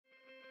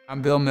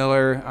I'm Bill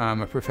Miller.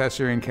 I'm a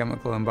professor in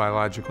chemical and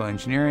biological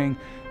engineering,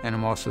 and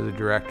I'm also the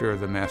director of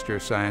the Master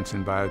of Science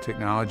in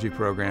Biotechnology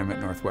Program at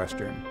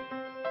Northwestern.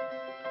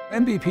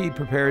 MVP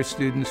prepares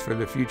students for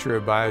the future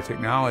of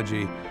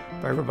biotechnology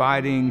by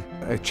providing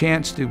a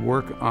chance to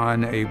work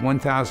on a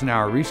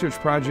 1,000-hour research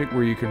project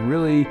where you can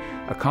really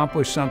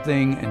accomplish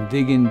something and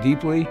dig in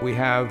deeply. We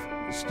have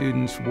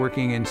students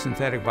working in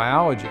synthetic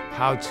biology,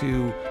 how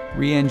to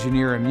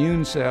re-engineer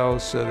immune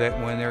cells so that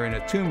when they're in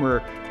a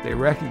tumor, they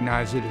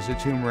recognize it as a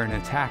tumor and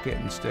attack it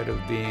instead of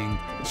being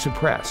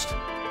suppressed.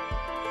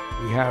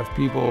 We have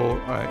people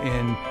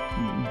in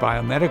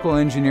biomedical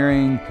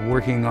engineering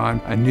working on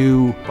a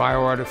new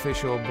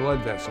bioartificial blood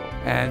vessel,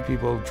 and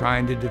people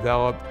trying to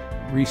develop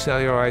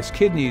recellularized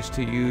kidneys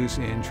to use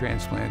in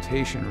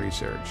transplantation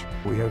research.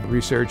 We have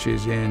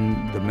researchers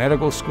in the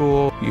medical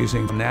school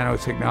using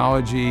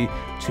nanotechnology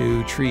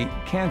to treat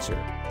cancer.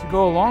 To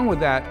go along with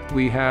that,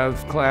 we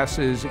have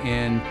classes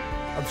in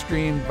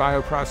upstream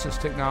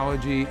bioprocess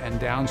technology and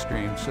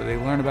downstream, so they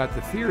learn about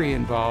the theory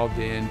involved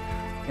in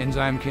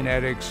enzyme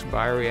kinetics,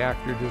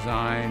 bioreactor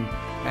design,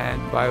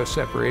 and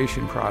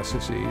bioseparation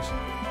processes.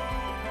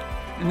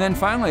 And then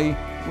finally,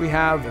 we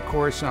have a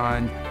course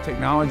on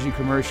technology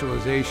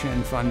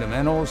commercialization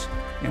fundamentals,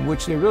 in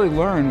which they really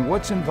learn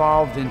what's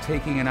involved in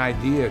taking an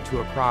idea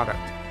to a product.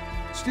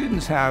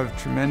 Students have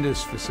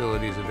tremendous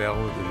facilities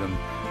available to them.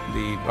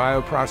 The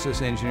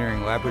bioprocess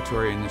engineering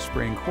laboratory in the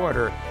spring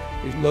quarter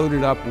is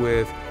loaded up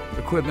with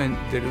equipment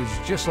that is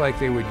just like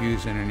they would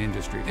use in an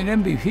industry. In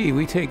MVP,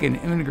 we take an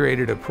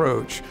integrated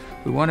approach.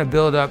 We want to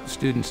build up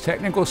students'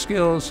 technical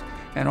skills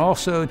and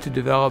also to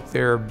develop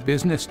their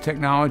business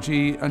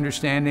technology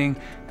understanding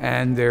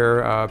and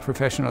their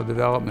professional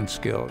development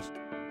skills.